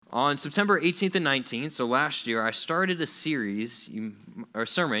On September 18th and 19th, so last year, I started a series, or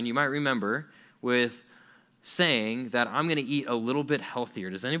sermon, you might remember, with saying that I'm going to eat a little bit healthier.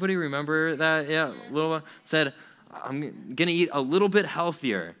 Does anybody remember that? Yeah, said, I'm going to eat a little bit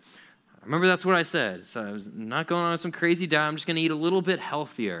healthier. I remember that's what I said. So I was not going on some crazy diet. I'm just going to eat a little bit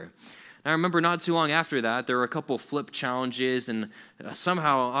healthier. And I remember not too long after that, there were a couple flip challenges, and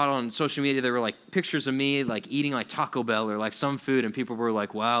somehow out on social media, there were like pictures of me like eating like Taco Bell or like some food, and people were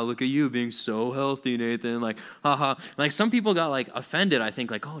like, wow, look at you being so healthy, Nathan. Like, haha. Like some people got like offended, I think,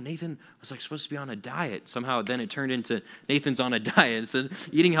 like, oh, Nathan was like supposed to be on a diet. Somehow then it turned into Nathan's on a diet. So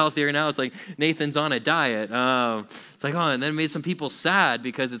eating healthier now, it's like Nathan's on a diet. It's like, oh, and then it made some people sad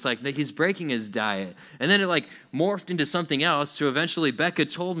because it's like he's breaking his diet. And then it like morphed into something else to eventually Becca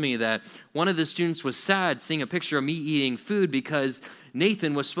told me that one of the students was sad seeing a picture of me eating food because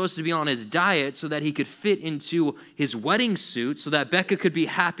Nathan was supposed to be on his diet so that he could fit into his wedding suit so that Becca could be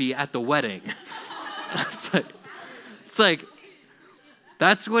happy at the wedding. It's like,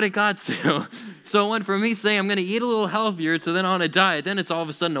 that's what it got to. So it went from me saying I'm going to eat a little healthier to then on a diet. Then it's all of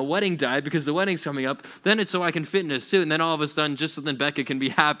a sudden a wedding diet because the wedding's coming up. Then it's so I can fit in a suit. And then all of a sudden, just so then Becca can be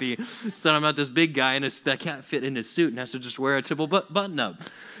happy. So I'm not this big guy that can't fit in his suit and has to just wear a typical button up.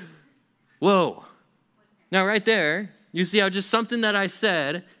 Whoa. Now right there, you see how just something that I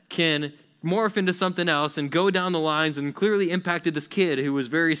said can morph into something else and go down the lines and clearly impacted this kid who was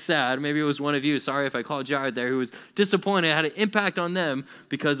very sad. Maybe it was one of you. Sorry if I called you out there. Who was disappointed. It had an impact on them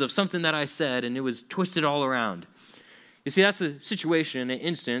because of something that I said, and it was twisted all around. You see, that's a situation, an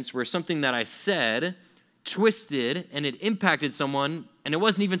instance where something that I said twisted and it impacted someone, and it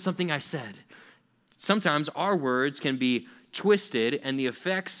wasn't even something I said. Sometimes our words can be twisted, and the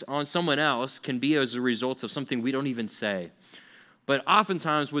effects on someone else can be as a result of something we don't even say. But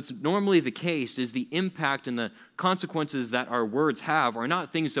oftentimes what's normally the case is the impact and the consequences that our words have are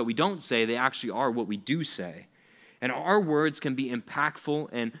not things that we don't say, they actually are what we do say. And our words can be impactful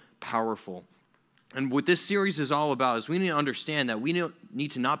and powerful. And what this series is all about is we need to understand that we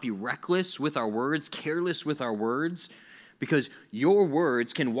need to not be reckless with our words, careless with our words, because your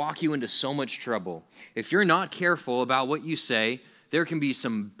words can walk you into so much trouble. If you're not careful about what you say, there can be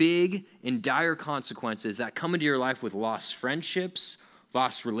some big and dire consequences that come into your life with lost friendships,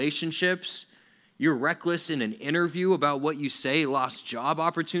 lost relationships. You're reckless in an interview about what you say, lost job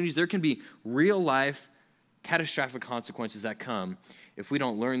opportunities. There can be real life catastrophic consequences that come if we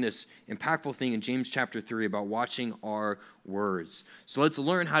don't learn this impactful thing in James chapter 3 about watching our words. So let's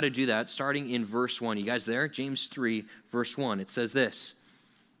learn how to do that starting in verse 1. You guys there? James 3, verse 1. It says this: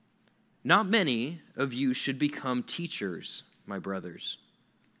 "Not many of you should become teachers, my brothers."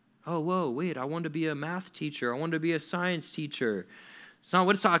 Oh, whoa, wait, I want to be a math teacher. I want to be a science teacher. It's not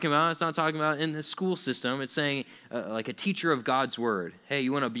what it's talking about. It's not talking about in the school system. It's saying like a teacher of God's word. Hey,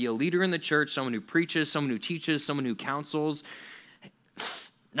 you want to be a leader in the church, someone who preaches, someone who teaches, someone who counsels.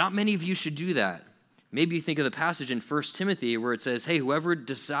 Not many of you should do that. Maybe you think of the passage in 1 Timothy where it says, hey, whoever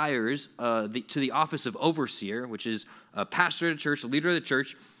desires to the office of overseer, which is a pastor of the church, a leader of the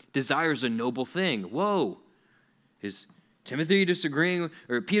church, desires a noble thing. Whoa. Is Timothy disagreeing,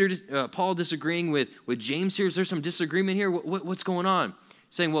 or Paul disagreeing with James here? Is there some disagreement here? What's going on?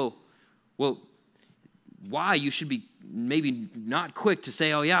 Saying, well, why? You should be maybe not quick to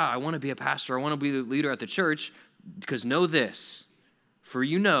say, oh yeah, I want to be a pastor, I want to be the leader at the church, because know this, for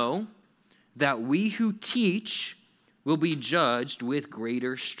you know that we who teach will be judged with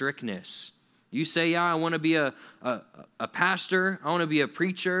greater strictness. You say, yeah, I want to be a pastor, I want to be a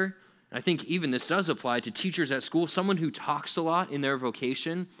preacher. I think even this does apply to teachers at school, someone who talks a lot in their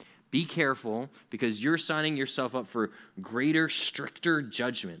vocation. Be careful, because you're signing yourself up for greater, stricter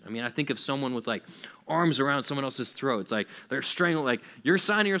judgment. I mean, I think of someone with like arms around someone else's throat. It's like they're strangling, like you're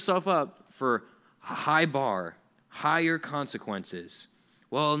signing yourself up for a high bar, higher consequences.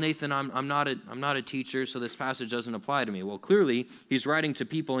 Well, Nathan, I'm not a teacher, so this passage doesn't apply to me. Well, clearly, he's writing to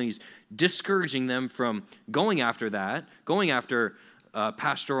people and he's discouraging them from going after that, going after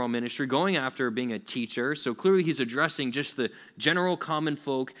pastoral ministry, going after being a teacher. So clearly he's addressing just the general common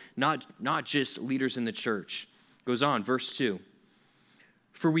folk, not just leaders in the church. Goes on, verse 2.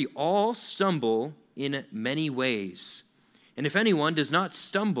 "For we all stumble in many ways. And if anyone does not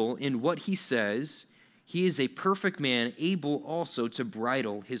stumble in what he says, he is a perfect man, able also to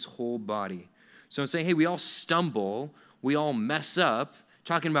bridle his whole body." So I'm saying, hey, we all stumble, we all mess up.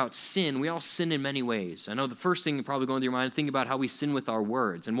 Talking about sin, we all sin in many ways. I know the first thing probably going through your mind, think about how we sin with our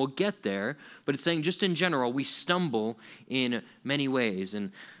words, and we'll get there, but it's saying just in general, we stumble in many ways.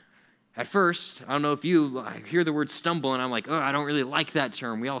 And at first, I don't know if I hear the word stumble, and I'm like, oh, I don't really like that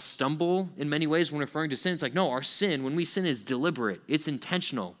term. We all stumble in many ways when referring to sin. It's like, no, our sin, when we sin, is deliberate. It's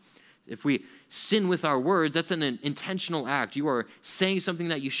intentional. If we sin with our words, that's an intentional act. You are saying something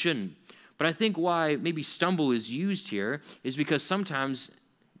that you shouldn't. But I think why maybe stumble is used here is because sometimes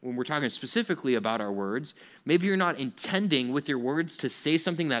when we're talking specifically about our words, maybe you're not intending with your words to say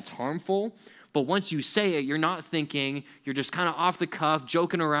something that's harmful, but once you say it, you're not thinking, you're just kind of off the cuff,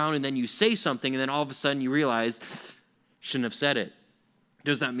 joking around, and then you say something, and then all of a sudden you realize, shouldn't have said it.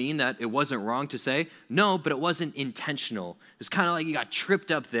 Does that mean that it wasn't wrong to say? No, but it wasn't intentional. It's kind of like you got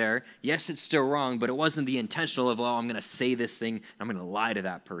tripped up there. Yes, it's still wrong, but it wasn't the intentional of, oh, I'm going to say this thing, I'm going to lie to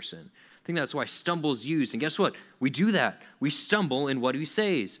that person. I think that's why stumble is used. And guess what? We do that. We stumble in what we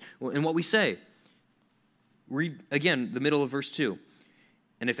say. Read again the middle of verse 2.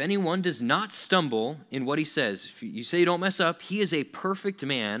 And if anyone does not stumble in what he says, if you say you don't mess up, he is a perfect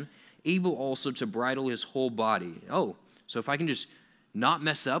man, able also to bridle his whole body. Oh, so if I can just not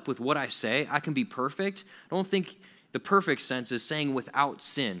mess up with what I say, I can be perfect. I don't think the perfect sense is saying without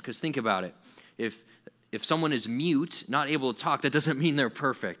sin, because think about it. If someone is mute, not able to talk, that doesn't mean they're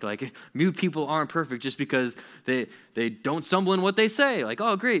perfect. Like, mute people aren't perfect just because they don't stumble in what they say. Like,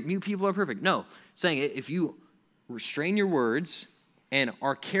 oh, great, mute people are perfect. No, saying if you restrain your words and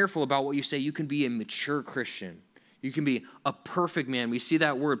are careful about what you say, you can be a mature Christian. You can be a perfect man. We see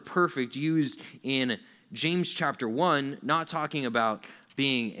that word perfect used in James chapter 1, not talking about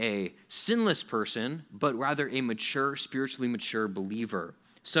being a sinless person, but rather a mature, spiritually mature believer.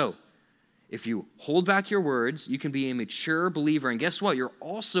 So, if you hold back your words, you can be a mature believer. And guess what? You're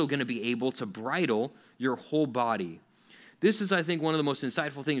also going to be able to bridle your whole body. This is, I think, one of the most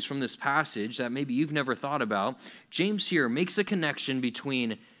insightful things from this passage that maybe you've never thought about. James here makes a connection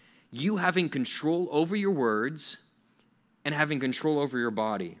between you having control over your words and having control over your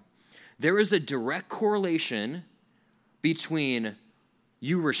body. There is a direct correlation between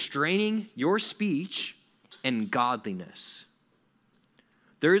you restraining your speech and godliness.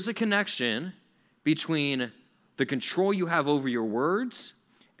 There is a connection between the control you have over your words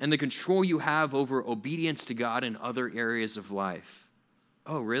and the control you have over obedience to God in other areas of life.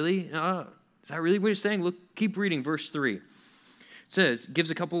 Oh, really? Is that really what you're saying? Look, keep reading verse 3. It says, gives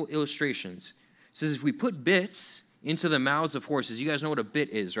a couple illustrations. It says, if we put bits into the mouths of horses, you guys know what a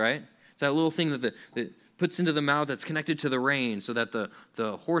bit is, right? It's that little thing that puts into the mouth that's connected to the rein so that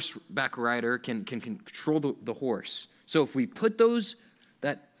the horseback rider can control the horse. So if we put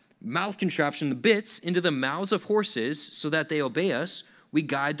that mouth contraption, the bits, into the mouths of horses so that they obey us, we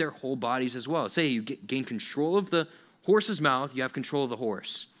guide their whole bodies as well. Say you gain control of the horse's mouth, you have control of the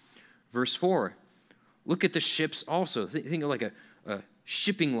horse. Verse 4, look at the ships also. Think of like a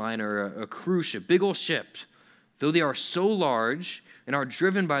shipping line or a cruise ship, big old ship. Though they are so large and are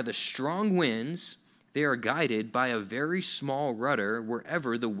driven by the strong winds, they are guided by a very small rudder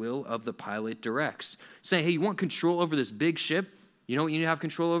wherever the will of the pilot directs. Say, hey, you want control over this big ship? You know what you need to have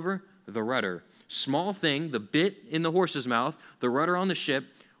control over? The rudder. Small thing, the bit in the horse's mouth, the rudder on the ship,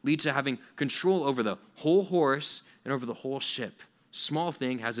 leads to having control over the whole horse and over the whole ship. Small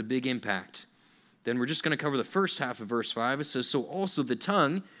thing has a big impact. Then we're just going to cover the first half of verse 5. It says, so also the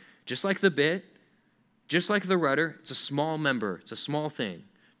tongue, just like the bit, just like the rudder, it's a small member. It's a small thing.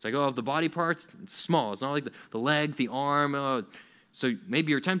 It's like, of the body parts, it's small. It's not like the leg, the arm. So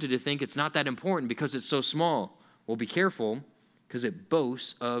maybe you're tempted to think it's not that important because it's so small. Well, be careful, because it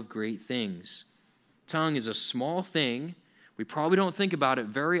boasts of great things. Tongue is a small thing. We probably don't think about it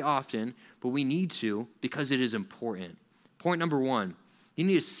very often, but we need to because it is important. Point number 1, you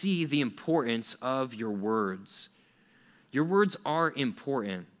need to see the importance of your words. Your words are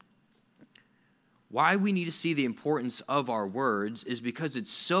important. Why we need to see the importance of our words is because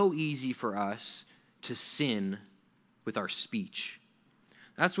it's so easy for us to sin with our speech.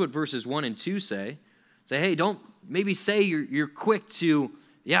 That's what verses 1 and 2 say. Say, hey, don't maybe say you're quick to,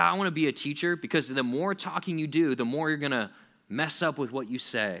 I want to be a teacher, because the more talking you do, the more you're going to mess up with what you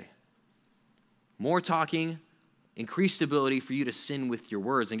say. More talking, increased ability for you to sin with your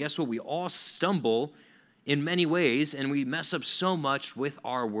words. And guess what? We all stumble in many ways, and we mess up so much with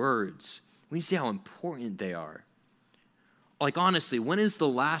our words. We need to see how important they are. Like, honestly, when is the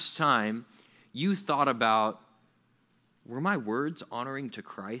last time you thought about, were my words honoring to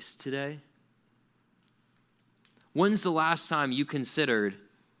Christ today? When's the last time you considered,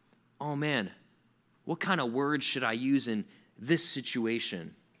 oh man, what kind of words should I use in this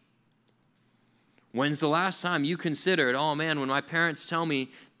situation? When's the last time you considered, oh man, when my parents tell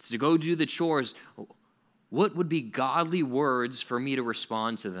me to go do the chores, what would be godly words for me to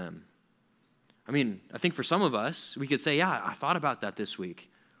respond to them? I mean, I think for some of us, we could say, I thought about that this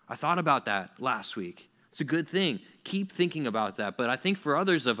week. I thought about that last week. It's a good thing. Keep thinking about that. But I think for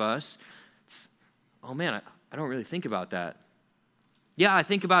others of us, it's, oh man, I don't really think about that. Yeah, I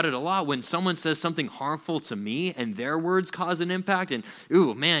think about it a lot when someone says something harmful to me and their words cause an impact. And,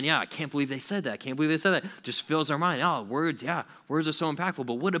 ooh, man, yeah, I can't believe they said that. I can't believe they said that. Just fills our mind. Oh, words, yeah, words are so impactful.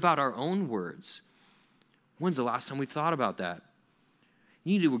 But what about our own words? When's the last time we've thought about that?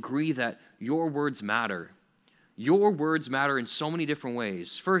 You need to agree that your words matter. Your words matter in so many different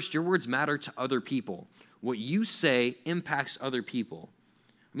ways. First, your words matter to other people. What you say impacts other people.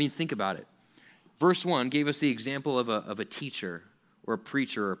 I mean, think about it. Verse 1 gave us the example of a teacher or a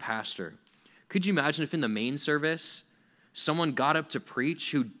preacher or a pastor. Could you imagine if in the main service, someone got up to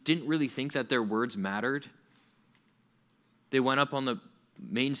preach who didn't really think that their words mattered? They went up on the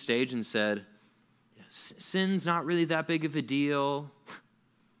main stage and said, sin's not really that big of a deal.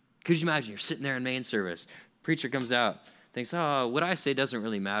 Could you imagine? You're sitting there in main service. Preacher comes out, thinks, oh, what I say doesn't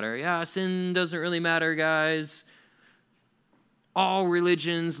really matter. Yeah, sin doesn't really matter, guys. All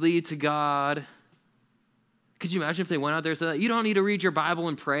religions lead to God. Could you imagine if they went out there and said that? You don't need to read your Bible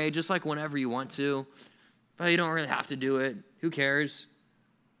and pray just like whenever you want to, but you don't really have to do it. Who cares?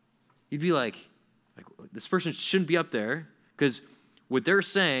 You'd be like this person shouldn't be up there because what they're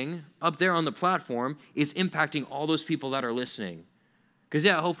saying up there on the platform is impacting all those people that are listening. Because,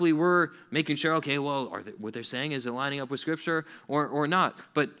 yeah, hopefully we're making sure, okay, well, what they're saying, is it lining up with Scripture or not?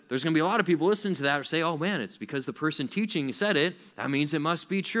 But there's going to be a lot of people listening to that or say, oh, man, it's because the person teaching said it. That means it must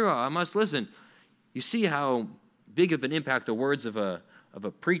be true. I must listen. You see how big of an impact the words of a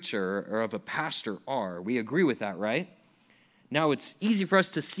preacher or of a pastor are. We agree with that, right? Now, it's easy for us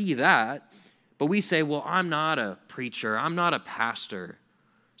to see that, but we say, well, I'm not a preacher. I'm not a pastor.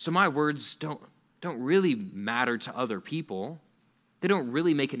 So my words don't really matter to other people. They don't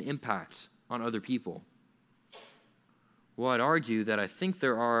really make an impact on other people. Well, I'd argue that I think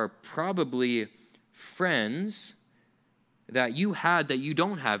there are probably friends that you had that you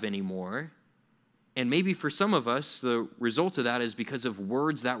don't have anymore. And maybe for some of us, the result of that is because of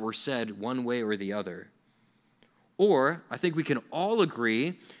words that were said one way or the other. Or I think we can all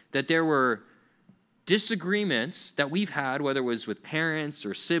agree that there were disagreements that we've had, whether it was with parents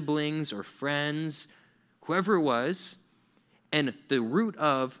or siblings or friends, whoever it was, and the root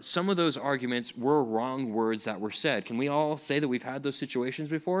of some of those arguments were wrong words that were said. Can we all say that we've had those situations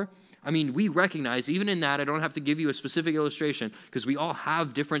before? I mean, we recognize, even in that, I don't have to give you a specific illustration, because we all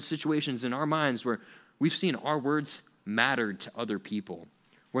have different situations in our minds where we've seen our words mattered to other people,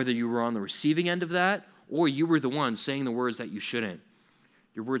 whether you were on the receiving end of that or you were the one saying the words that you shouldn't.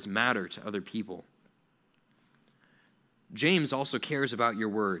 Your words matter to other people. James also cares about your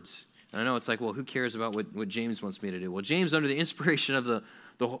words. And I know it's like, well, who cares about what James wants me to do? Well, James, under the inspiration of the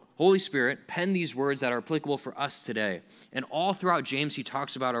Holy Spirit, penned these words that are applicable for us today. And all throughout James, he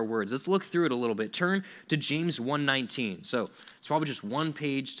talks about our words. Let's look through it a little bit. Turn to James 1:19. So it's probably just one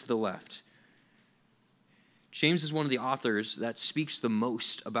page to the left. James is one of the authors that speaks the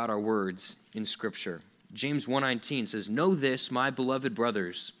most about our words in Scripture. James 1:19 says, "Know this, my beloved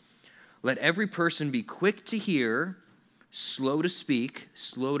brothers, let every person be quick to hear, slow to speak,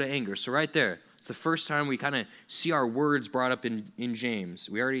 slow to anger." So right there, it's the first time we kind of see our words brought up in James.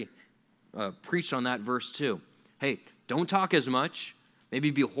 We already preached on that verse too. Hey, don't talk as much. Maybe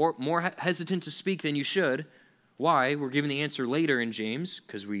be more hesitant to speak than you should. Why? We're given the answer later in James,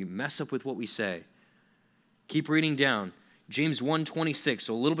 because we mess up with what we say. Keep reading down. James 1:26,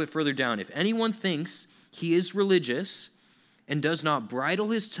 so a little bit further down. "If anyone thinks he is religious and does not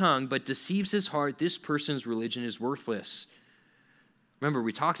bridle his tongue, but deceives his heart, this person's religion is worthless." Remember,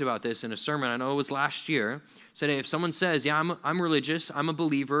 we talked about this in a sermon, I know it was last year. Said, hey, if someone says, yeah, I'm religious, I'm a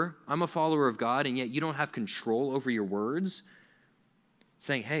believer, I'm a follower of God, and yet you don't have control over your words,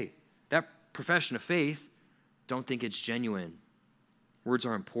 saying, hey, that profession of faith, don't think it's genuine. Words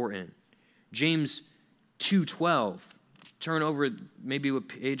are important. James 2:12. Turn over maybe a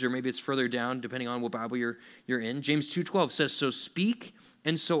page, or maybe it's further down, depending on what Bible you're in. James 2:12 says, "So speak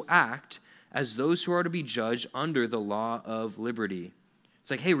and so act as those who are to be judged under the law of liberty." It's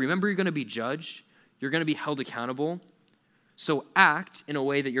like, hey, remember you're going to be judged. You're going to be held accountable. So act in a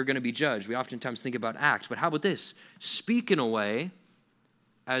way that you're going to be judged. We oftentimes think about act, but how about this? Speak in a way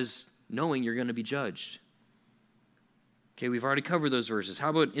as knowing you're going to be judged. Okay, we've already covered those verses.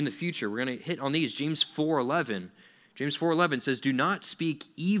 How about in the future? We're going to hit on these. James 4:11. James 4:11 says, "Do not speak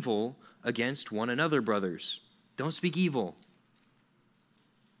evil against one another, brothers." Don't speak evil.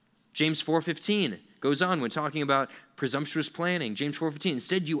 James 4:15 goes on when talking about presumptuous planning. James 4:15,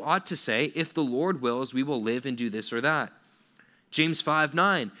 "Instead you ought to say, if the Lord wills, we will live and do this or that." James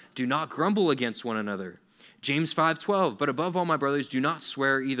 5:9, "Do not grumble against one another." James 5:12, "But above all, my brothers, do not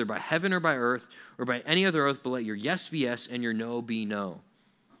swear either by heaven or by earth or by any other oath, but let your yes be yes and your no be no."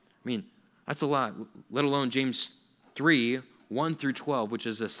 I mean, that's a lot, let alone James 3, 1 through 12, which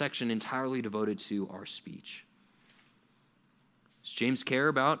is a section entirely devoted to our speech. Does James care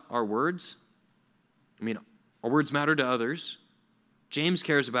about our words? I mean, our words matter to others. James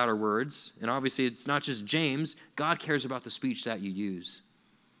cares about our words, and obviously it's not just James. God cares about the speech that you use.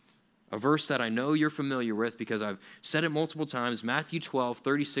 A verse that I know you're familiar with because I've said it multiple times, Matthew 12,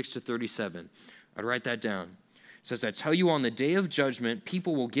 36 to 37. I'd write that down. It says, I tell you, on the day of judgment,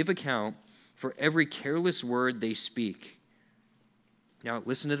 people will give account for every careless word they speak. Now,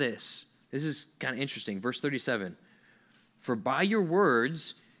 listen to this. This is kind of interesting. Verse 37. For by your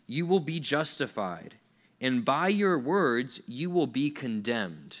words you will be justified, and by your words you will be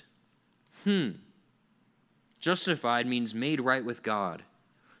condemned. Justified means made right with God.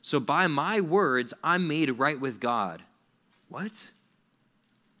 So by my words, I'm made right with God. What?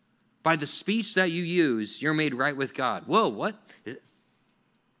 By the speech that you use, you're made right with God. Whoa, what?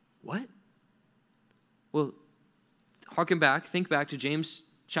 What? Well, think back to James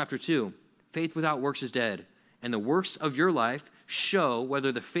chapter 2. Faith without works is dead. And the works of your life show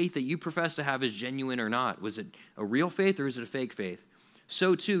whether the faith that you profess to have is genuine or not. Was it a real faith or is it a fake faith?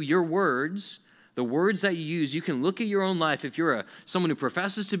 So too, your words, the words that you use, you can look at your own life. If you're someone who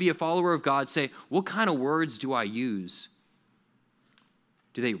professes to be a follower of God, say, what kind of words do I use?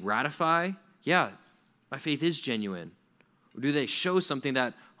 Do they ratify? Yeah, my faith is genuine. Or do they show something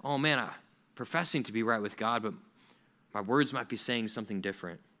that, oh man, I'm professing to be right with God, but my words might be saying something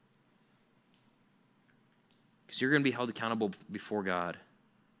different? Because you're going to be held accountable before God.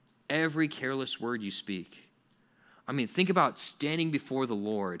 Every careless word you speak. I mean, think about standing before the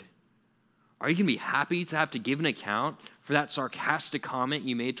Lord. Are you going to be happy to have to give an account for that sarcastic comment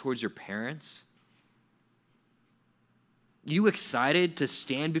you made towards your parents? You excited to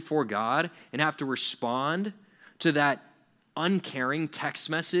stand before God and have to respond to that uncaring text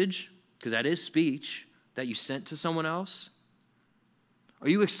message, because that is speech, that you sent to someone else? Are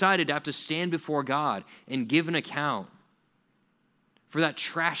you excited to have to stand before God and give an account for that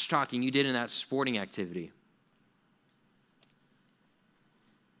trash talking you did in that sporting activity?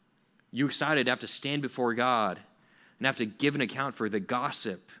 You excited to have to stand before God and have to give an account for the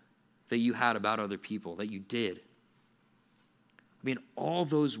gossip that you had about other people, that you did? I mean, all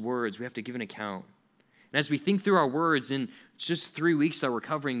those words, we have to give an account. And as we think through our words in just 3 weeks that we're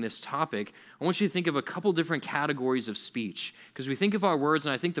covering this topic, I want you to think of a couple different categories of speech. Because we think of our words,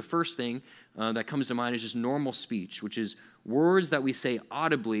 and I think the first thing that comes to mind is just normal speech, which is words that we say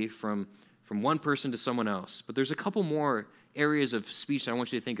audibly from one person to someone else. But there's a couple more areas of speech that I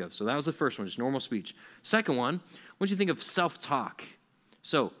want you to think of. So that was the first one, just normal speech. Second one, I want you to think of self-talk.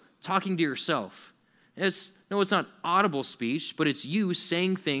 So talking to yourself. It's not audible speech, but it's you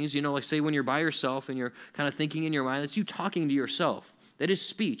saying things, like say when you're by yourself and you're kind of thinking in your mind, that's you talking to yourself. That is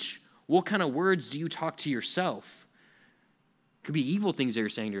speech. What kind of words do you talk to yourself? It could be evil things that you're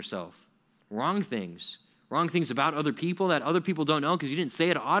saying to yourself. Wrong things about other people that other people don't know because you didn't say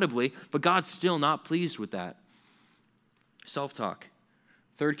it audibly, but God's still not pleased with that. Self-talk.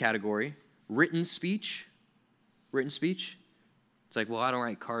 Third category, written speech. Written speech. It's like, well, I don't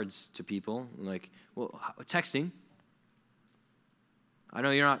write cards to people. Like, well, texting. I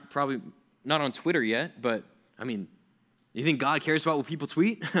know you're probably not on Twitter yet, but I mean, you think God cares about what people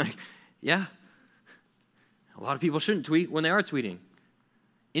tweet? Yeah. A lot of people shouldn't tweet when they are tweeting.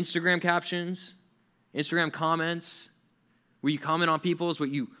 Instagram captions, Instagram comments, where you comment on people's, what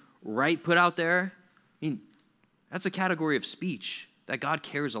you put out there. I mean, that's a category of speech that God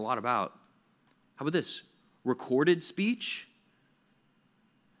cares a lot about. How about this? Recorded speech.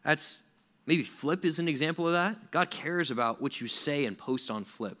 That's maybe Flip is an example of that. God cares about what you say and post on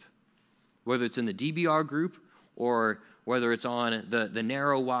Flip, whether it's in the DBR group or whether it's on the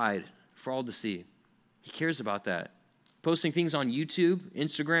narrow wide for all to see. He cares about that. Posting things on YouTube,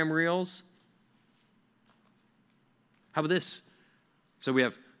 Instagram Reels. How about this? So we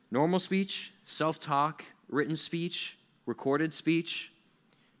have normal speech, self-talk, written speech, recorded speech.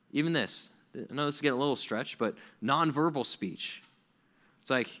 Even this. I know this is getting a little stretched, but nonverbal speech. It's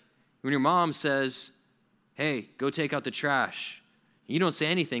like when your mom says, hey, go take out the trash. You don't say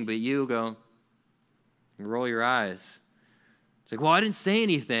anything, but you go and roll your eyes. It's like, well, I didn't say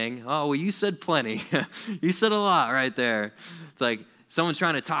anything. Oh, well, you said plenty. You said a lot right there. It's like someone's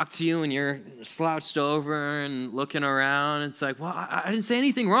trying to talk to you and you're slouched over and looking around. It's like, well, I didn't say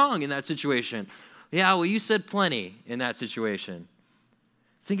anything wrong in that situation. Yeah, well, you said plenty in that situation.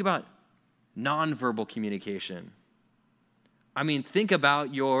 Think about nonverbal communication. I mean, think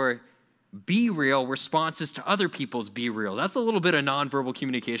about your be real responses to other people's be real. That's a little bit of nonverbal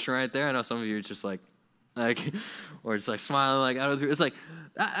communication right there. I know some of you are just like, Like, or it's like smiling like out of the, it's like,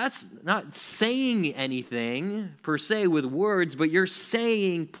 that's not saying anything per se with words, but you're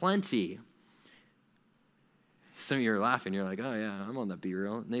saying plenty. Some of you are laughing. You're like, oh, yeah, I'm on that Be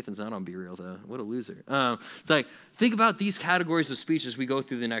Real. Nathan's not on Be Real, though. What a loser. It's like, think about these categories of speech as we go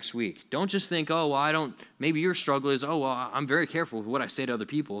through the next week. Don't just think, oh, well, I don't, maybe your struggle is, oh, well, I'm very careful with what I say to other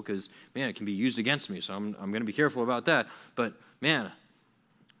people because, man, it can be used against me, so I'm going to be careful about that. But, man,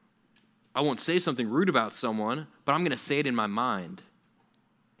 I won't say something rude about someone, but I'm going to say it in my mind.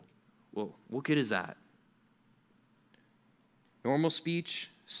 Well, what good is that? Normal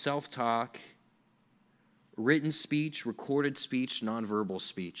speech, self-talk, written speech, recorded speech, nonverbal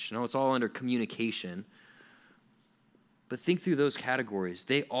speech. No, it's all under communication. But think through those categories.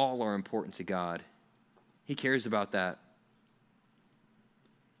 They all are important to God. He cares about that.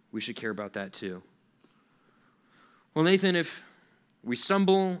 We should care about that too. Well, Nathan, if we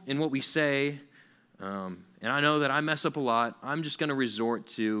stumble in what we say, and I know that I mess up a lot, I'm just going to resort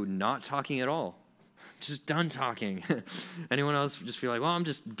to not talking at all. Just done talking. Anyone else just feel like, well, I'm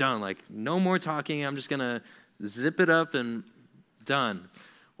just done. Like, no more talking. I'm just going to zip it up and done.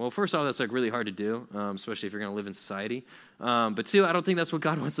 Well, first off, that's like really hard to do, especially if you're going to live in society. But two, I don't think that's what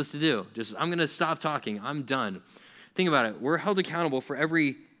God wants us to do. Just, I'm going to stop talking. I'm done. Think about it. We're held accountable for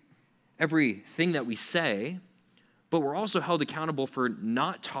everything that we say, but we're also held accountable for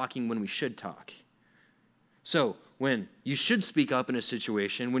not talking when we should talk. So when you should speak up in a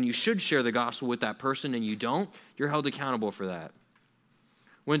situation, when you should share the gospel with that person and you don't, you're held accountable for that.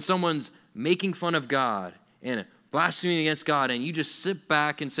 When someone's making fun of God and blaspheming against God and you just sit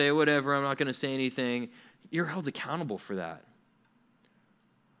back and say, whatever, I'm not going to say anything, you're held accountable for that.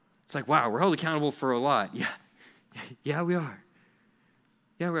 It's like, wow, we're held accountable for a lot. Yeah, we are.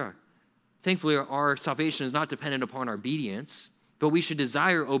 Yeah, we are. Thankfully, our salvation is not dependent upon our obedience, but we should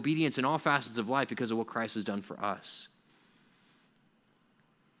desire obedience in all facets of life because of what Christ has done for us.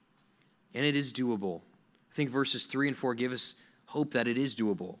 And it is doable. I think verses 3 and 4 give us hope that it is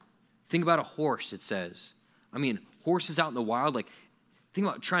doable. Think about a horse, it says. I mean, horses out in the wild, like, think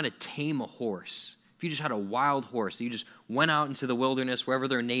about trying to tame a horse. If you just had a wild horse, you just went out into the wilderness, wherever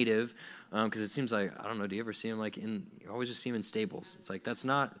they're native, because it seems like, I don't know, do you ever see them like you always just see them in stables. It's like, that's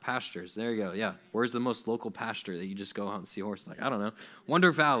not pastures. There you go, yeah. Where's the most local pasture that you just go out and see horses? Like, I don't know.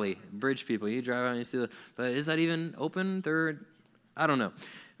 Wonder Valley, bridge people, you drive out and you see but is that even open? I don't know.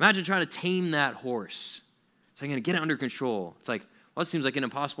 Imagine trying to tame that horse. So I'm going to get it under control. It's like, well, it seems like an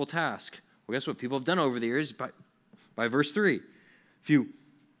impossible task. Well, guess what people have done over the years? By verse 3, if you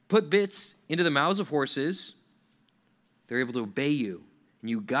put bits into the mouths of horses, they're able to obey you, and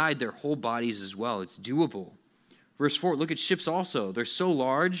you guide their whole bodies as well. It's doable. Verse 4, look at ships also. They're so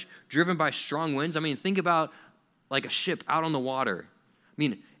large, driven by strong winds. I mean, think about like a ship out on the water. I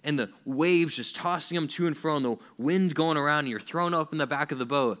mean, and the waves just tossing them to and fro, and the wind going around, and you're thrown up in the back of the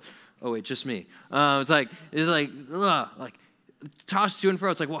boat. Oh, wait, just me. It's like tossed to and fro.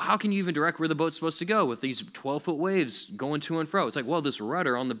 It's like, well, how can you even direct where the boat's supposed to go with these 12-foot waves going to and fro? It's like, well, this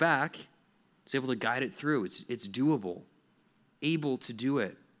rudder on the back is able to guide it through. It's doable, able to do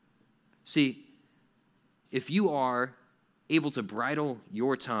it. See, if you are able to bridle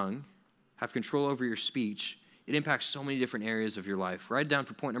your tongue, have control over your speech, it impacts so many different areas of your life. Write it down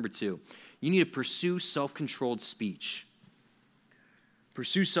for point number 2. You need to pursue self-controlled speech.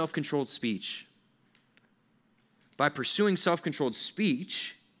 Pursue self-controlled speech. By pursuing self-controlled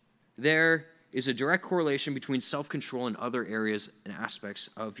speech, there is a direct correlation between self-control and other areas and aspects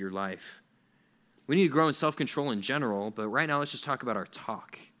of your life. We need to grow in self-control in general, but right now let's just talk about our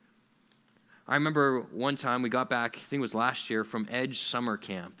talk. I remember one time we got back, I think it was last year, from Edge Summer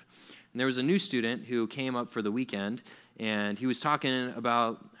Camp. And there was a new student who came up for the weekend, and he was talking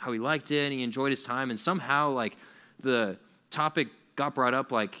about how he liked it and he enjoyed his time, and somehow like the topic got brought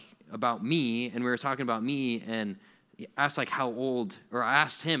up like about me, and we were talking about me, and asked like how old, or I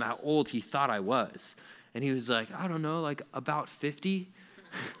asked him how old he thought I was. And he was like, I don't know, like about 50.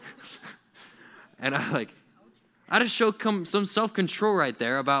 And I just showed some self-control right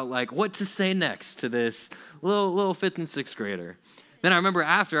there about like what to say next to this little 5th and 6th grader. Then I remember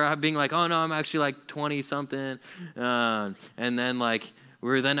after being like, oh no, I'm actually like 20 something. And then like, we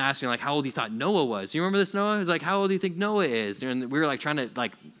were then asking like how old he thought Noah was. You remember this, Noah? He was like, how old do you think Noah is? And we were like trying to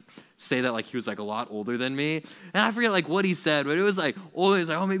like say that like he was like a lot older than me. And I forget like what he said, but it was like older. He was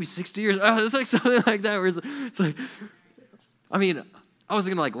like, oh, maybe 60 years. Oh, it's like something like that. Where it's like, I mean, I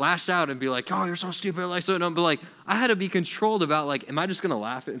wasn't gonna like lash out and be like, oh, you're so stupid, like so no, but like I had to be controlled about like, am I just gonna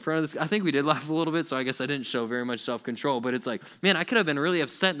laugh in front of this? I think we did laugh a little bit, so I guess I didn't show very much self-control. But it's like, man, I could have been really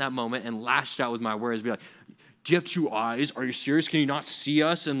upset in that moment and lashed out with my words, be like, Do you have two eyes? Are you serious? Can you not see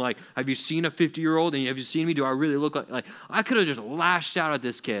us? And like, have you seen a 50-year-old? And have you seen me? Do I really look like I could have just lashed out at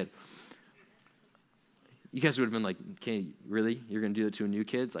this kid. You guys would have been like, okay, really? You're going to do it to a new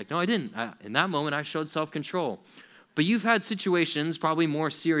kid? It's like, no, I didn't. In that moment, I showed self-control. But you've had situations, probably more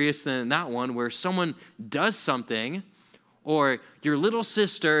serious than that one, where someone does something, or your little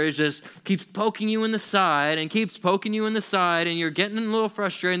sister just keeps poking you in the side and keeps poking you in the side, and you're getting a little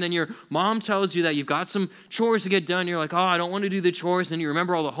frustrated, and then your mom tells you that you've got some chores to get done. You're like, oh, I don't want to do the chores. And you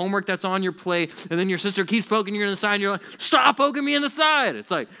remember all the homework that's on your plate, and then your sister keeps poking you in the side, and you're like, stop poking me in the side.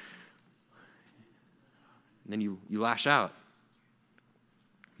 It's like, and then you lash out.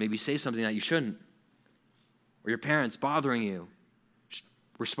 Maybe say something that you shouldn't. Or your parents bothering you.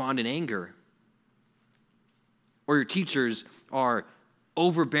 Respond in anger. Or your teachers are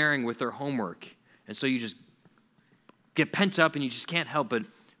overbearing with their homework. And so you just get pent up and you just can't help but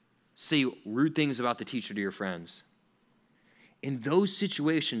say rude things about the teacher to your friends. In those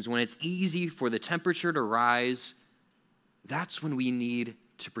situations, when it's easy for the temperature to rise, that's when we need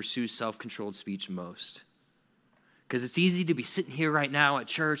to pursue self-controlled speech most. Because it's easy to be sitting here right now at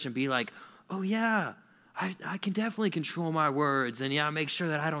church and be like, oh yeah, I can definitely control my words and yeah, make sure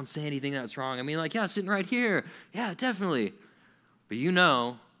that I don't say anything that's wrong. I mean, like, yeah, sitting right here, yeah, definitely. But you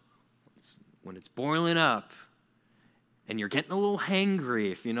know, when it's boiling up and you're getting a little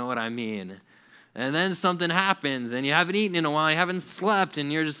hangry, if you know what I mean, and then something happens and you haven't eaten in a while, you haven't slept, and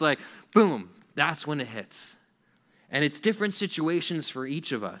you're just like, boom, that's when it hits. And it's different situations for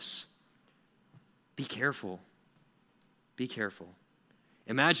each of us. Be careful. Be careful.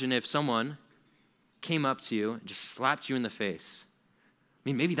 Imagine if someone came up to you and just slapped you in the face. I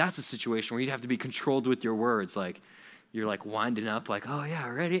mean, maybe that's a situation where you'd have to be controlled with your words. Like, you're like winding up, like, oh yeah,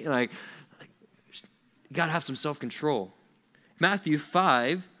 ready? Like you got to have some self-control. Matthew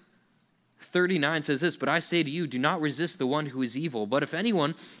 5:39 says this, but I say to you, do not resist the one who is evil. But if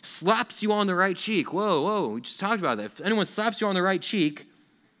anyone slaps you on the right cheek, whoa, we just talked about that. If anyone slaps you on the right cheek,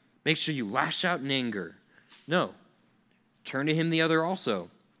 make sure you lash out in anger. No. Turn to him the other also.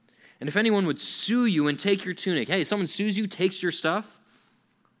 And if anyone would sue you and take your tunic, hey, someone sues you, takes your stuff,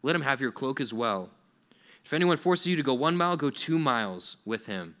 let him have your cloak as well. If anyone forces you to go 1 mile, go 2 miles with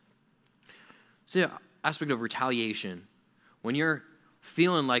him. It's the aspect of retaliation. When you're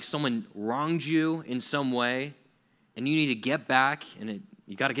feeling like someone wronged you in some way, and you need to get back, and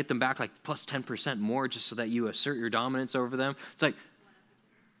you got to get them back like plus 10% more just so that you assert your dominance over them. It's like,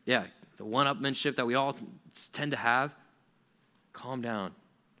 yeah, the one-upmanship that we all tend to have. Calm down.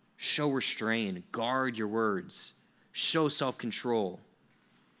 Show restraint. Guard your words. Show self-control.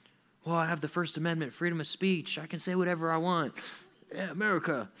 Well, I have the First Amendment, freedom of speech. I can say whatever I want. Yeah,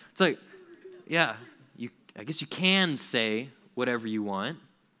 America. It's like, yeah, I guess you can say whatever you want.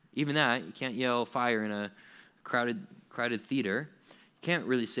 Even that, you can't yell fire in a crowded theater. You can't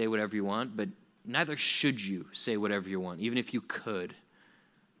really say whatever you want, but neither should you say whatever you want, even if you could.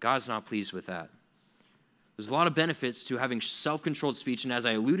 God's not pleased with that. There's a lot of benefits to having self-controlled speech, and as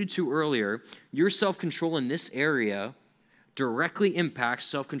I alluded to earlier, your self-control in this area directly impacts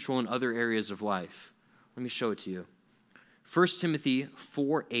self-control in other areas of life. Let me show it to you. 1 Timothy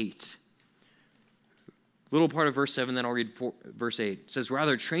 4:8. Little part of verse 7, then I'll read verse 8. It says,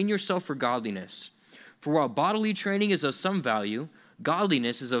 rather, train yourself for godliness. For while bodily training is of some value,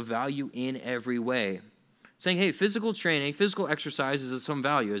 godliness is of value in every way. Saying, hey, physical training, physical exercise is of some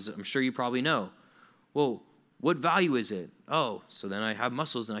value, as I'm sure you probably know. Well, what value is it? Oh, so then I have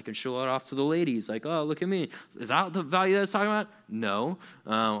muscles and I can show it off to the ladies. Like, oh, look at me. Is that the value that it's talking about? No.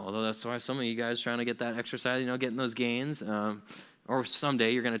 Although that's why some of you guys trying to get that exercise, getting those gains. Or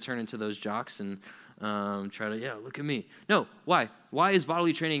someday you're going to turn into those jocks and try to, yeah, look at me. No, why? Why is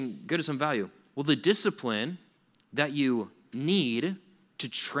bodily training good at some value? Well, the discipline that you need to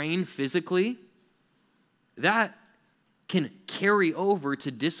train physically, that can carry over to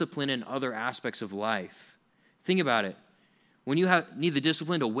discipline in other aspects of life. Think about it. When you need the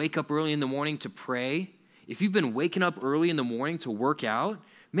discipline to wake up early in the morning to pray, if you've been waking up early in the morning to work out,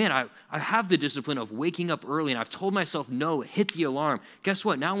 man, I have the discipline of waking up early, and I've told myself, no, hit the alarm. Guess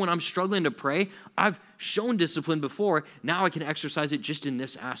what? Now when I'm struggling to pray, I've shown discipline before. Now I can exercise it just in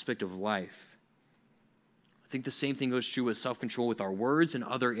this aspect of life. I think the same thing goes true with self-control with our words and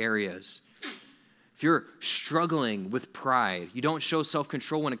other areas. If you're struggling with pride, you don't show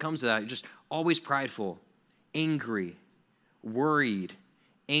self-control when it comes to that. You're just always prideful, angry, worried,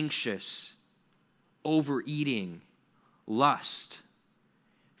 anxious, overeating, lust.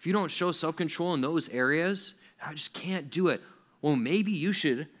 If you don't show self-control in those areas, I just can't do it. Well, maybe you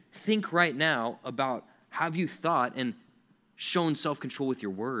should think right now about, have you thought and shown self-control with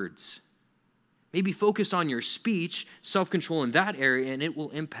your words? Maybe focus on your speech, self-control in that area, and it will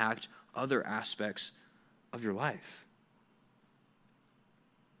impact other aspects of your life.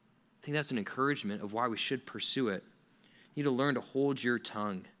 I think that's an encouragement of why we should pursue it. You need to learn to hold your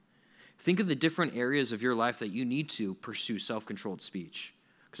tongue. Think of the different areas of your life that you need to pursue self-controlled speech.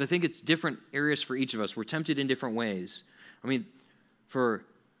 Because I think it's different areas for each of us. We're tempted in different ways. I mean,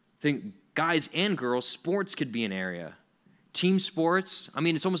 guys and girls, sports could be an area. Team sports, I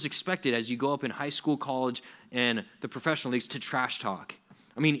mean, it's almost expected as you go up in high school, college, and the professional leagues to trash talk.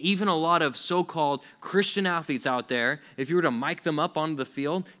 I mean, even a lot of so-called Christian athletes out there, if you were to mic them up onto the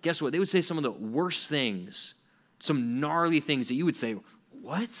field, guess what? They would say some of the worst things, some gnarly things that you would say,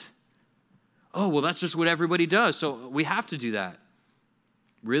 what? Oh, well, that's just what everybody does, so we have to do that.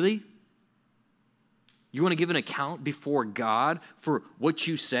 Really? You want to give an account before God for what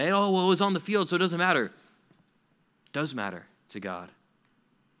you say? Oh, well, it was on the field, so it doesn't matter. It does matter to God.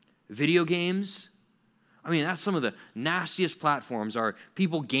 Video games, I mean, that's some of the nastiest platforms are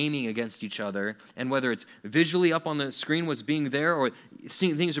people gaming against each other, and whether it's visually up on the screen what's being there or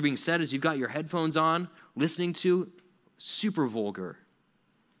seeing things are being said as you've got your headphones on, listening to, super vulgar.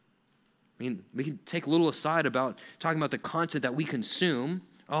 I mean, we can take a little aside about talking about the content that we consume.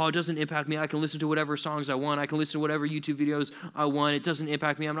 Oh, it doesn't impact me. I can listen to whatever songs I want. I can listen to whatever YouTube videos I want. It doesn't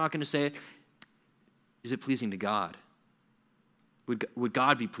impact me. I'm not going to say it. Is it pleasing to God? Would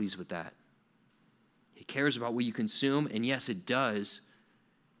God be pleased with that? He cares about what you consume, and yes, it does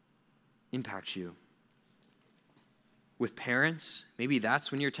impact you. With parents, maybe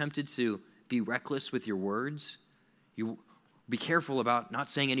that's when you're tempted to be reckless with your words. You be careful about not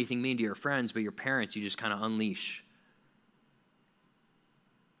saying anything mean to your friends, but your parents, you just kind of unleash.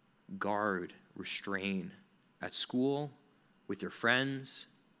 Guard, restrain at school, with your friends.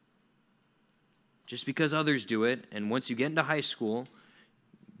 Just because others do it, and once you get into high school,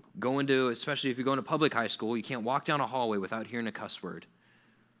 especially if you're going to public high school, you can't walk down a hallway without hearing a cuss word.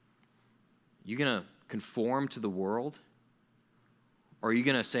 You going to conform to the world? Or are you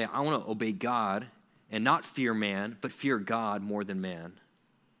going to say, I want to obey God and not fear man, but fear God more than man?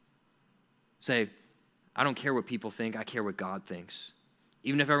 Say, I don't care what people think, I care what God thinks.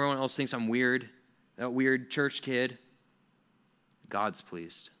 Even if everyone else thinks I'm weird, that weird church kid, God's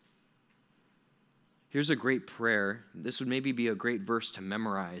pleased. Here's a great prayer. This would maybe be a great verse to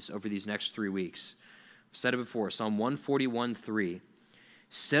memorize over these next 3 weeks. I've said it before, Psalm 141:3.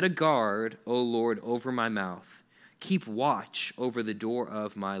 Set a guard, O Lord, over my mouth. Keep watch over the door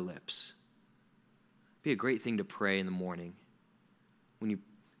of my lips. It'd be a great thing to pray in the morning. When you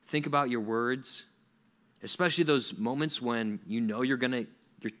think about your words, especially those moments when you know you're going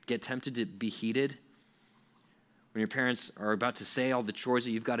to get tempted to be heated, when your parents are about to say all the chores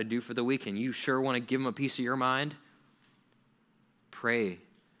that you've got to do for the week and you sure want to give them a piece of your mind, pray.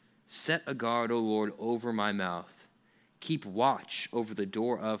 Set a guard, O Lord, over my mouth. Keep watch over the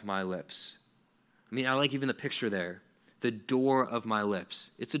door of my lips. I mean, I like even the picture there. The door of my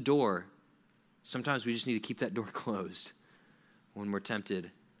lips. It's a door. Sometimes we just need to keep that door closed when we're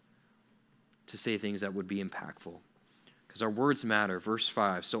tempted to say things that would be impactful. Because our words matter. Verse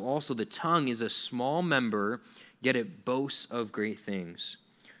 5. So also the tongue is a small member, yet it boasts of great things.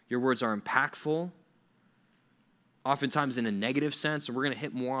 Your words are impactful, oftentimes in a negative sense, and we're going to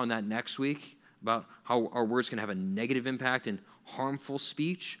hit more on that next week about how our words can have a negative impact and harmful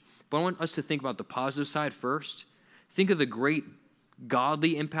speech. But I want us to think about the positive side first. Think of the great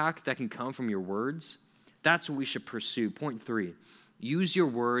godly impact that can come from your words. That's what we should pursue. Point 3, use your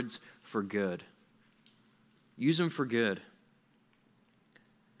words for good. Use them for good.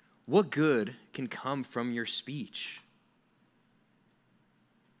 What good can come from your speech?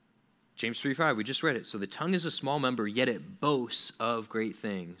 James 3:5, we just read it. So the tongue is a small member, yet it boasts of great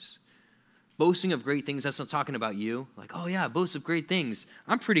things. Boasting of great things, that's not talking about you. Like, oh yeah, boast of great things.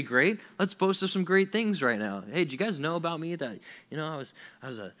 I'm pretty great. Let's boast of some great things right now. Hey, did you guys know about me that, I was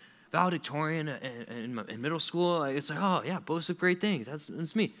a valedictorian in middle school? It's like, oh yeah, boast of great things.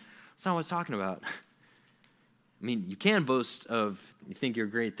 That's me. That's not what I was talking about. I mean, you can boast of, you think you're a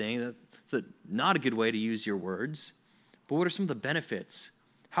great thing. That's not a good way to use your words. But what are some of the benefits?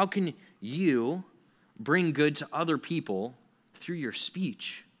 How can you bring good to other people through your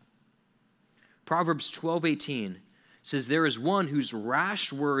speech? Proverbs 12:18 says, there is one whose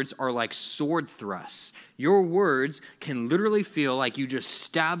rash words are like sword thrusts. Your words can literally feel like you just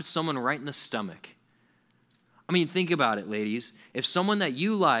stabbed someone right in the stomach. I mean, think about it, ladies. If someone that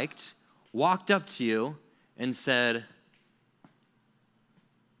you liked walked up to you and said,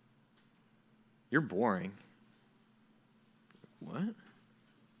 you're boring. What?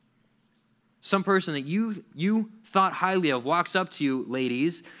 Some person that you thought highly of walks up to you,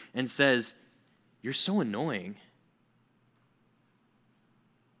 ladies, and says, you're so annoying.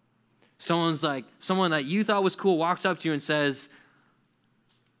 Someone that you thought was cool walks up to you and says,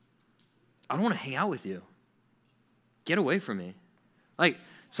 I don't want to hang out with you. Get away from me. Like,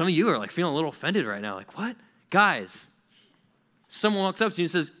 some of you are like feeling a little offended right now. Like, what? Guys, someone walks up to you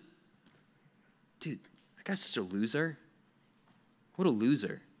and says, dude, that guy's such a loser. What a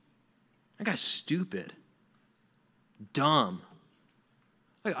loser. That guy's stupid. Dumb.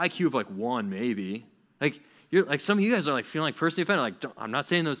 Like IQ of like 1 maybe. Like, you're like, some of you guys are like feeling like personally offended. Like, I'm not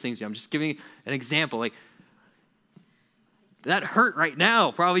saying those things to you. I'm just giving you an example. Like, that hurt right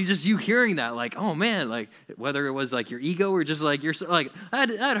now. Probably just you hearing that. Like, oh man, like whether it was like your ego or just like you're like,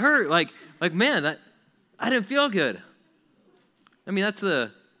 that hurt. Like man, that I didn't feel good. I mean, that's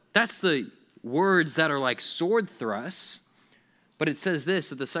the words that are like sword thrusts. But it says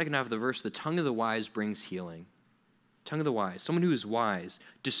this at the second half of the verse, the tongue of the wise brings healing. Tongue of the wise, someone who is wise,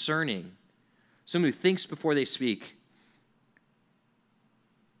 discerning, someone who thinks before they speak.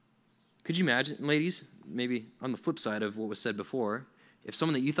 Could you imagine, ladies, maybe on the flip side of what was said before, if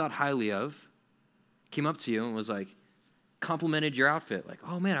someone that you thought highly of came up to you and was like, complimented your outfit, like,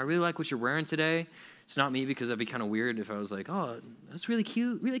 oh man, I really like what you're wearing today. It's not me because that'd be kind of weird if I was like, oh, that's really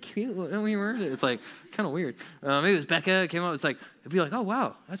cute when you wear it. It's like kind of weird. Maybe it was Becca came up. It's like, it'd be like, oh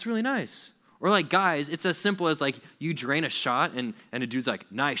wow, that's really nice. Or like guys, it's as simple as like you drain a shot and a dude's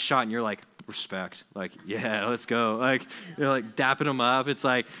like, nice shot, and you're like, respect. Like, yeah, let's go. Like, you're like dapping him up. It's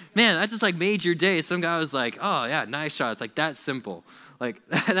like, man, that just like made your day. Some guy was like, oh yeah, nice shot. It's like that simple. Like,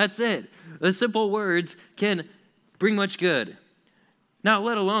 that's it. The simple words can bring much good. Now,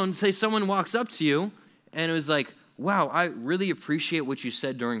 let alone say someone walks up to you and it was like, wow, I really appreciate what you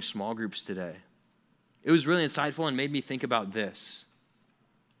said during small groups today. It was really insightful and made me think about this.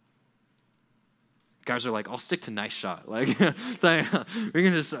 Guys are like, I'll stick to nice shot. Like, it's like, we're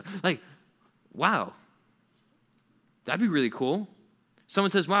going to just, like, wow. That'd be really cool. Someone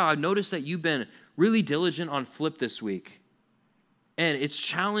says, wow, I've noticed that you've been really diligent on Flip this week. And it's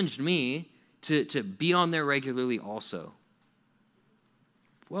challenged me to be on there regularly also.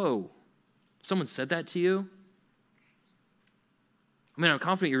 Whoa. Someone said that to you? I mean, I'm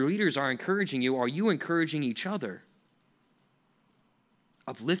confident your leaders are encouraging you. Are you encouraging each other?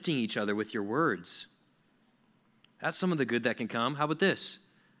 Uplifting each other with your words. That's some of the good that can come. How about this?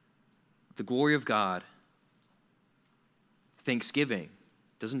 The glory of God. Thanksgiving.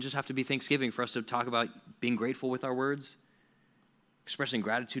 Doesn't just have to be Thanksgiving for us to talk about being grateful with our words. Expressing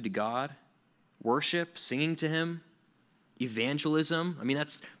gratitude to God. Worship, singing to Him. Evangelism. I mean,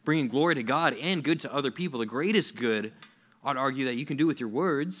 that's bringing glory to God and good to other people. The greatest good, I'd argue, that you can do with your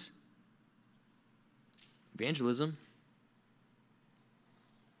words. Evangelism.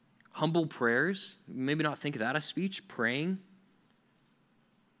 Humble prayers, maybe not think of that as speech, praying,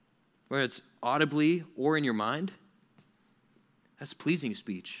 whether it's audibly or in your mind. That's pleasing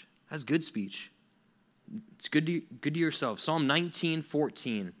speech. That's good speech. It's good to yourself. Psalm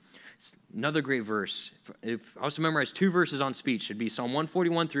 19:14. It's another great verse. If I was to memorize 2 verses on speech, it'd be Psalm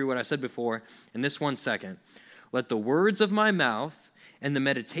 141 through what I said before, and this one second. Let the words of my mouth and the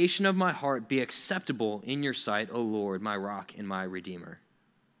meditation of my heart be acceptable in your sight, O Lord, my rock and my redeemer.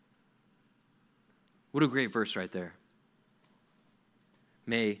 What a great verse right there.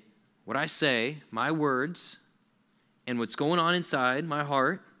 May what I say, my words, and what's going on inside my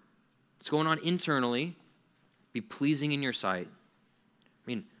heart, what's going on internally, be pleasing in your sight. I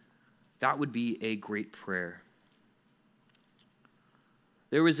mean, that would be a great prayer.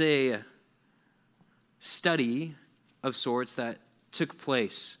 There was a study of sorts that took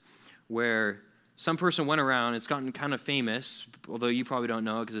place where some person went around, it's gotten kind of famous, although you probably don't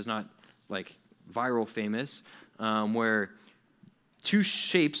know because it's not like viral famous, where 2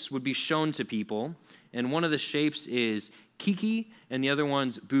 shapes would be shown to people, and one of the shapes is Kiki, and the other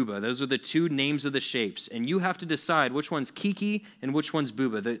one's Booba. Those are the 2 names of the shapes, and you have to decide which one's Kiki and which one's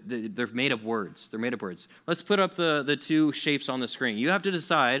Booba. They're made of words. They're made of words. Let's put up the 2 shapes on the screen. You have to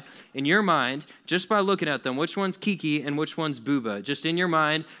decide in your mind, just by looking at them, which one's Kiki and which one's Booba. Just in your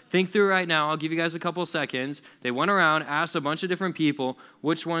mind, think through right now. I'll give you guys a couple seconds. They went around, asked a bunch of different people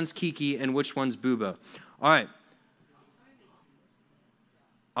which one's Kiki and which one's Booba. All right.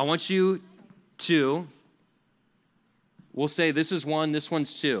 I want you to... We'll say this is 1, this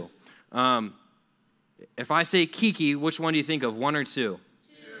one's 2. If I say Kiki, which one do you think of, 1 or 2? 2.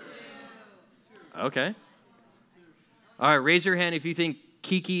 Okay. All right, raise your hand if you think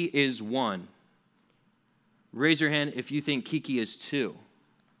Kiki is 1. Raise your hand if you think Kiki is 2.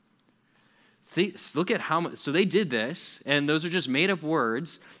 Look at how much, so they did this, and those are just made up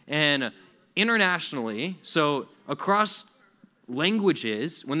words, and internationally, so across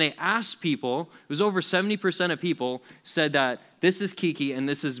languages, when they asked people, it was over 70% of people said that this is Kiki and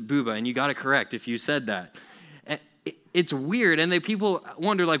this is Booba, and you got it correct if you said that. It's weird, and people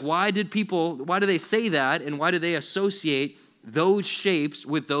wonder, like, why do they say that, and why do they associate those shapes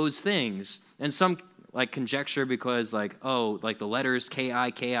with those things? And some like conjecture because like, oh, like the letters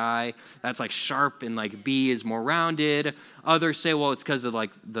K-I, that's like sharp, and like B is more rounded. Others say, well, it's because of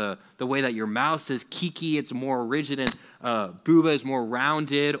like the way that your mouth says Kiki, it's more rigid, and Booba is more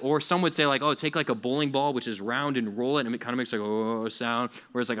rounded. Or some would say like, oh, take like a bowling ball, which is round, and roll it, and it kind of makes like a oh sound,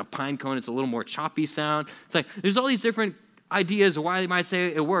 whereas like a pine cone, it's a little more choppy sound. It's like, there's all these different ideas of why they might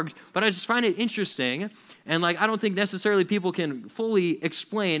say it worked, but I just find it interesting, and like I don't think necessarily people can fully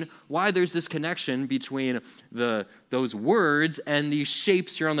explain why there's this connection between those words and these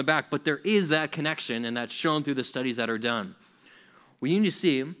shapes here on the back, but there is that connection, and that's shown through the studies that are done. We need to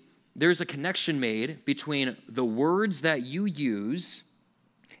see there's a connection made between the words that you use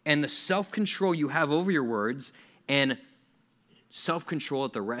and the self-control you have over your words and self-control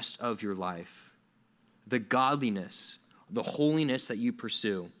at the rest of your life, the godliness, the holiness that you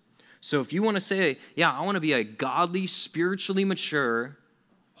pursue. So if you want to say, yeah, I want to be a godly, spiritually mature,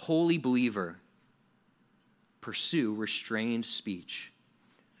 holy believer, pursue restrained speech.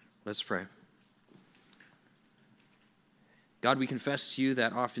 Let's pray. God, we confess to you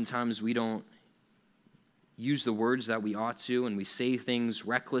that oftentimes we don't use the words that we ought to, and we say things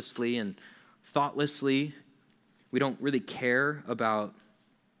recklessly and thoughtlessly. We don't really care about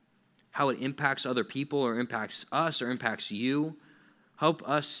how it impacts other people or impacts us or impacts you. Help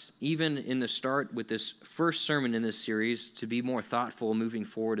us, even in the start with this first sermon in this series, to be more thoughtful moving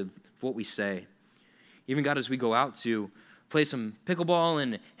forward of what we say. Even, God, as we go out to play some pickleball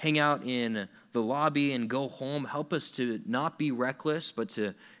and hang out in the lobby and go home, help us to not be reckless, but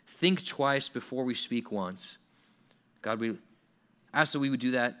to think twice before we speak once. God, we ask that we would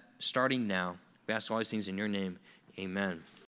do that starting now. We ask all these things in your name. Amen.